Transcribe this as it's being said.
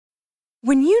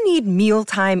When you need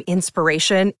mealtime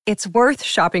inspiration, it's worth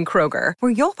shopping Kroger,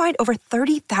 where you'll find over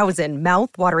 30,000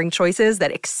 mouth-watering choices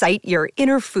that excite your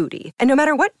inner foodie. And no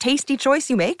matter what tasty choice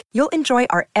you make, you'll enjoy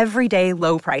our everyday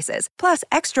low prices, plus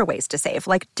extra ways to save,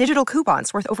 like digital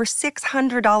coupons worth over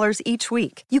 $600 each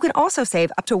week. You can also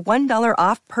save up to $1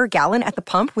 off per gallon at the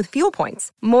pump with fuel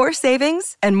points. More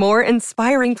savings and more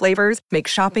inspiring flavors make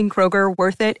shopping Kroger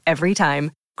worth it every time.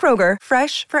 Kroger,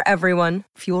 fresh for everyone.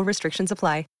 Fuel restrictions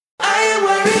apply.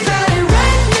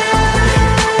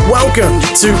 Welcome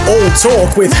to All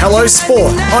Talk with Hello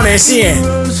Sport on SEN.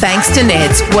 Thanks to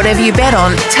Neds. Whatever you bet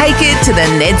on, take it to the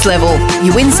Neds level.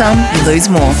 You win some, you lose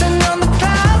more.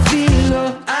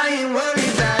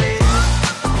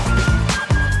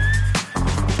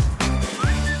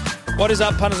 What is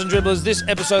up, punters and dribblers? This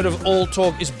episode of All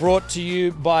Talk is brought to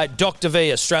you by Dr.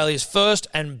 V, Australia's first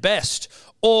and best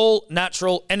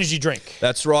all-natural energy drink.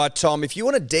 That's right, Tom. If you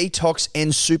want to detox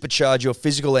and supercharge your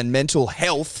physical and mental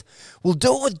health, we'll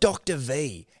do it with Dr.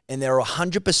 V. And they're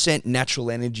 100%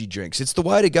 natural energy drinks. It's the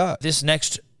way to go. This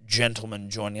next gentleman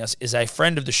joining us is a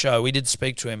friend of the show. We did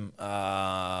speak to him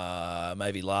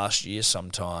maybe last year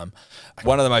sometime.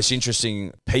 One of the most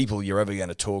interesting people you're ever going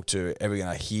to talk to, ever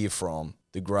going to hear from.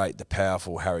 The great, the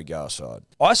powerful Harry Garside.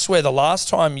 I swear the last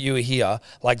time you were here,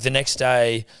 like the next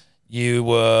day, you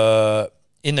were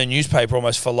in the newspaper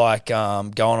almost for like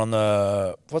going on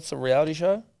the, what's the reality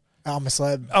show? I'm a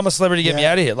celeb. I'm a celebrity, get me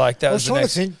out of here. Like that I was the trying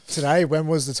next... to think today, when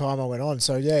was the time I went on?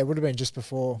 So yeah, it would have been just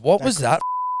before. What was that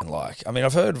like? I mean, I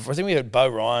think we heard Bo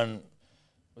Ryan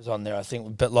was on there, I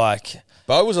think, but like...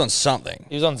 Bo was on something.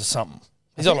 He was on to something.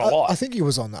 He's on a lot. I think he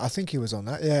was on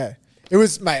that. Yeah. It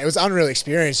was unreal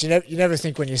experience. You never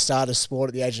think when you start a sport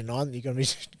at the age of 9 that you're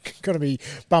gonna be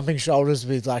bumping shoulders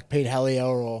with like Pete Hellier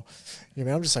or, you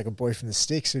know, I'm just like a boy from the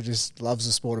sticks who just loves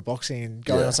the sport of boxing and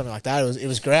going on something like that. It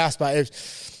was grouse, but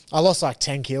I lost like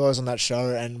 10 kilos on that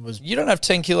show and was... You don't have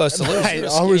 10 kilos to lose. Mate,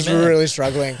 I was really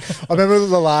struggling. I remember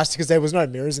the last, because there was no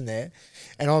mirrors in there,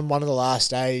 and on one of the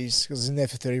last days, because I was in there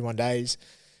for 31 days,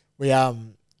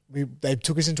 they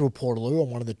took us into a Portaloo on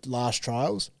one of the last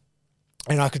trials.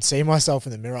 And I could see myself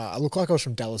in the mirror. I looked like I was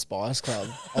from Dallas Buyers Club.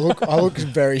 I look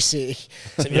very sick.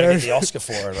 So you don't get the Oscar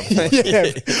for it. Yeah,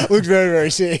 looked very, very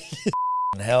sick.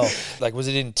 Hell, like, was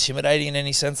it intimidating in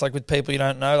any sense? Like with people you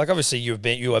don't know. Like obviously you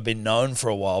have been known for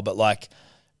a while, but like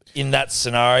in that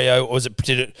scenario, or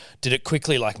did it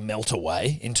quickly like melt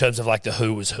away in terms of like the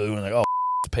who was who and like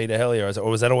Peter Hellier, or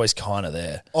was that always kind of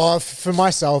there? Oh, for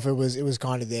myself, it was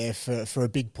kind of there for a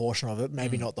big portion of it.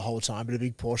 Maybe not the whole time, but a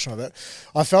big portion of it.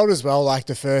 I felt as well like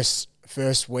the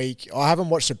first week. I haven't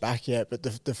watched it back yet, but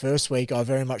the first week I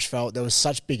very much felt there was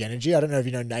such big energy. I don't know if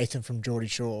you know Nathan from Geordie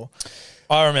Shore.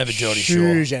 I remember Geordie Shore.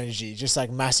 Huge energy, just like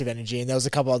massive energy, and there was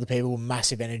a couple other people with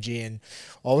massive energy, and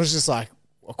I was just like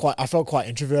I felt quite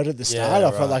introverted at the start.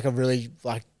 I felt like I really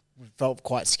felt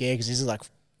quite scared because this is like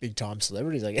big time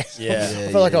celebrities, I guess. Yeah.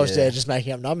 I felt like I was there just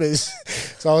making up numbers.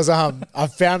 So I was I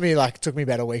found took me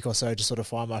about a week or so to sort of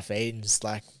find my feet and just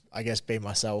like, I guess, be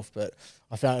myself. But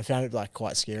I found it like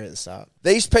quite scary at the start.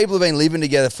 These people have been living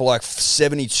together for like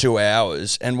 72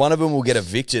 hours and one of them will get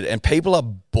evicted and people are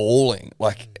bawling.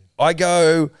 Like I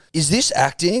go, is this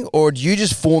acting or do you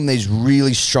just form these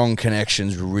really strong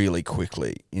connections really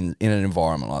quickly in an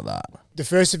environment like that? The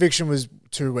first eviction was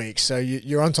 2 weeks, so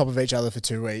you're on top of each other for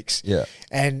 2 weeks. Yeah.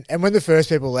 And when the first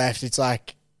people left, it's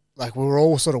like we were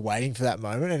all sort of waiting for that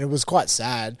moment, and it was quite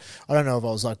sad. I don't know if I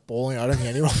was like bawling. I don't think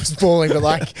anyone was bawling, but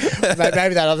like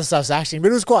maybe that other stuff's acting.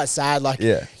 But it was quite sad. Like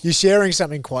you're sharing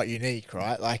something quite unique,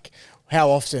 right? Like how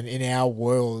often in our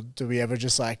world do we ever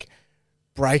just like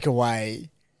break away?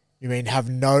 You mean have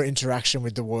no interaction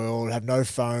with the world, have no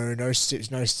phone,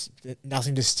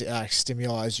 nothing to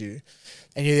stimulate you,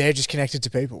 and you're there just connected to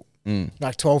people.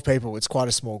 Like 12 people, it's quite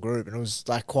a small group, and it was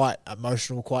like quite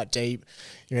emotional, quite deep.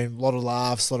 You mean a lot of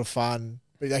laughs, a lot of fun,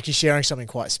 but like you're sharing something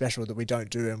quite special that we don't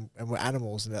do, and we're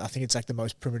animals, and I think it's like the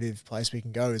most primitive place we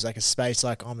can go is like a space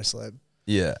like I'm a celeb.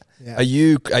 Yeah. Are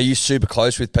you super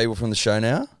close with people from the show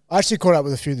now? I actually caught up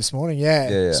with a few this morning.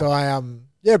 Yeah. So I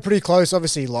pretty close.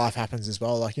 Obviously, life happens as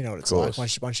well. Like, you know what it's like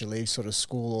once you leave sort of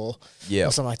school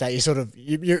or something like that.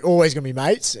 You're always going to be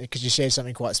mates because you share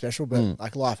something quite special, but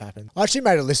like life happens. I actually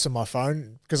made a list on my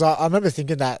phone because I remember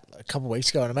thinking that a couple of weeks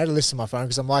ago, and I made a list on my phone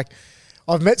because I'm like,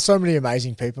 I've met so many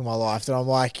amazing people in my life that I'm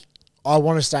like, I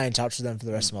want to stay in touch with them for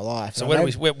the rest of my life. So where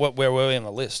were we on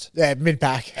the list? Yeah,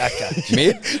 mid-pack. Okay.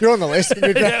 Mid? You're on the list.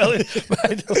 Mid-pack.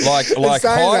 Like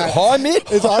high mid?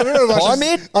 I don't know if High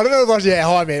mid? I don't know if I should, yeah,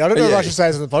 high mid. I don't know if Yeah. I should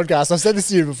say this on the podcast. I've said this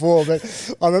to you before, but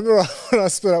I remember when I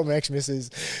split up with my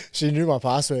ex-missus, she knew my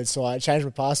password, so I changed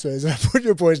my passwords and I put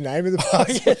your boy's name in the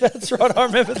password. Yeah, that's right. I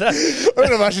remember that. I don't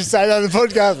know if I should say that on the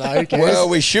podcast. No, who cares? Well,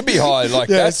 we should be high. Like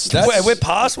Yeah, that's We're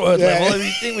password Yeah. level.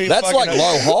 You think we that's fucking like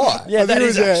low high. Yeah, I think that it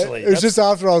is was, actually. It was just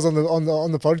after I was on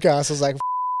the podcast. I was like,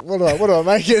 what do I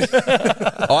make it?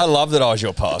 I love that I was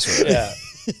your password. Yeah.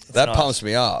 That nice. pumps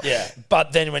me up. Yeah,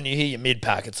 but then when you hear your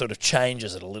mid-pack, it sort of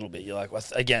changes it a little bit. You're like, well,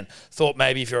 again, thought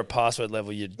maybe if you're a password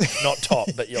level, you're not top,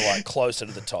 but you're like closer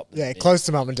to the top. Yeah, close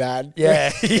to mum and dad.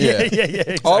 Yeah, Yeah. yeah.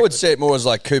 Exactly. I would see it more as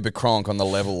like Cooper Cronk on the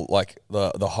level, like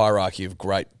the hierarchy of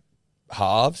great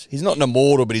halves. He's not an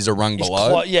immortal, but he's a rung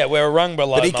below. we're a rung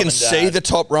below. But he mum can and see dad. the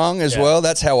top rung as Yeah. well.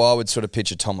 That's how I would sort of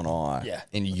picture Tom and I Yeah.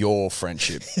 in your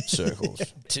friendship circles.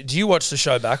 Do you watch the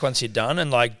show back once you're done,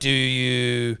 and like, do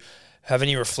you have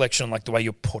any reflection on like the way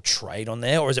you're portrayed on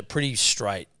there, or is it pretty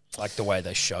straight, like the way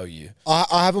they show you?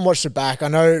 I haven't watched it back. I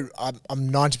know I'm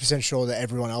 90% sure that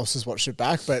everyone else has watched it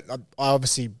back, but I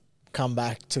obviously come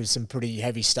back to some pretty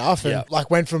heavy stuff and Yeah.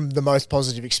 like went from the most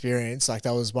positive experience, like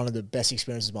that was one of the best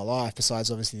experiences of my life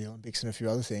besides obviously the Olympics and a few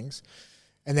other things,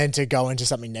 and then to go into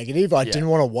something negative, I didn't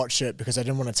want to watch it because I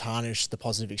didn't want to tarnish the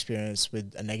positive experience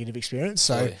with a negative experience.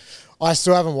 So I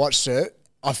still haven't watched it.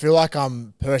 I feel like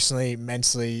I'm personally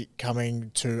mentally coming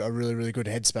to a really, really good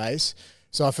headspace,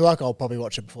 so I feel like I'll probably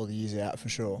watch it before the year's out for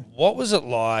sure. What was it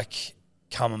like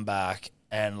coming back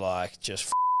and like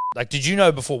just like, did you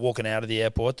know before walking out of the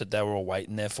airport that they were all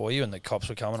waiting there for you and the cops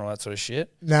were coming and all that sort of shit?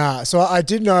 Nah, so I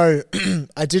did know,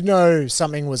 I did know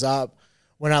something was up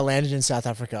when I landed in South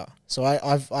Africa. So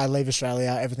I leave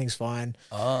Australia, everything's fine,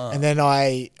 and then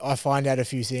I find out a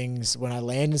few things when I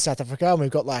land in South Africa, and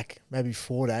we've got like maybe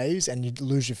 4 days, and you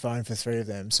lose your phone for 3 of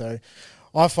them. So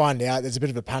I find out there's a bit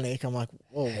of a panic. I'm like,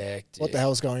 oh, what the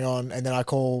hell's going on? And then I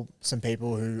call some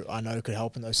people who I know could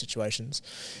help in those situations,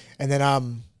 and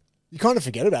then you kind of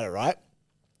forget about it, right?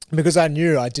 Because I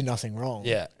knew I did nothing wrong.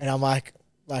 Yeah. And I'm like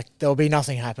there'll be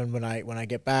nothing happen when I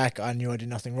get back. I knew I did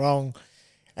nothing wrong.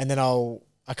 And then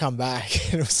I come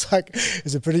back and it was like,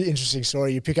 it's a pretty interesting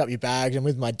story. You pick up your bags, and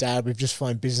with my dad, we've just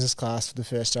flown business class for the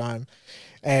first time.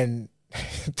 And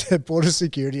the border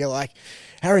security are like,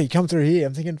 Harry, come through here.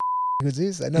 I'm thinking, who's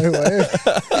this? They know who I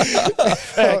am.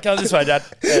 Hey, come this way, Dad.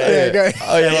 Go.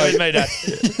 Oh, yeah, with me, Dad.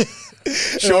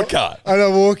 Shortcut. And I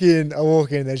walk in,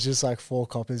 there's just like 4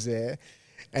 coppers there.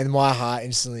 And my heart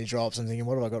instantly drops. I'm thinking,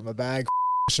 what have I got in my bag?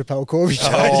 Chappelle Corby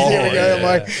charges. Here we go. yeah. I'm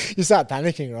like, you start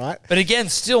panicking, right? But again,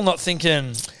 still not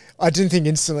thinking. I didn't think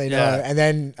instantly, no. Yeah. And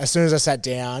then as soon as I sat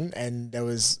down and there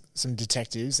was some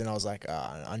detectives, and I was like,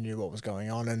 I knew what was going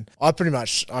on. And I pretty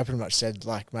much said,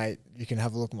 like, mate, you can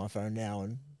have a look at my phone now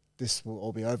and this will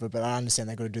all be over. But I understand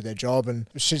they've got to do their job, and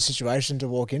a shit situation to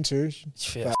walk into.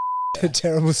 Yeah. A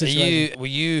terrible situation. Were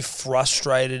you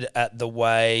frustrated at the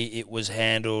way it was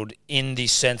handled, in the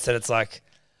sense that it's like,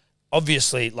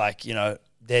 obviously, like, you know,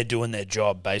 they're doing their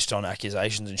job based on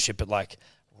accusations and shit, but like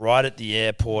right at the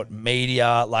airport,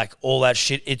 media, like all that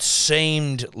shit, it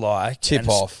seemed like Tip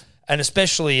off. And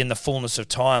especially in the fullness of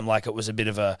time, like it was a bit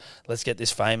of a, let's get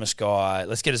this famous guy,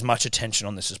 let's get as much attention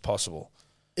on this as possible.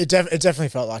 It definitely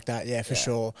felt like that, yeah, for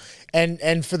sure.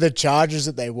 And for the charges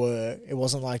that they were, it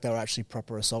wasn't like they were actually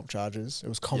proper assault charges. It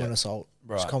was common assault.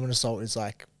 Right. Common assault is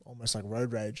like almost like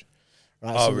road rage,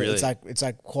 right? Oh, so really? It's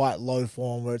like quite low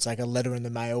form, where it's like a letter in the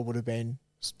mail would have been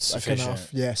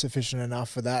Sufficient. enough, sufficient enough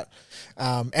for that,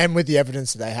 and with the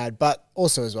evidence that they had, but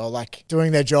also as well, like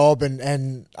doing their job,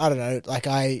 and I don't know, like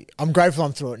I'm grateful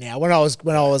I'm through it now. When I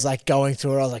was like going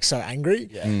through it, I was like so angry,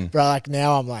 but like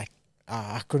now I'm like,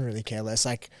 I couldn't really care less.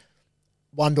 Like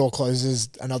one door closes,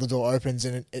 another door opens,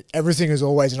 and everything is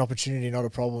always an opportunity, not a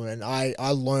problem. And I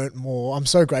learnt more. I'm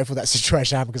so grateful that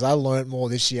situation happened, because I learnt more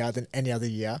this year than any other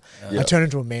year. I turned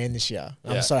into a man this year.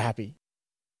 I'm so happy.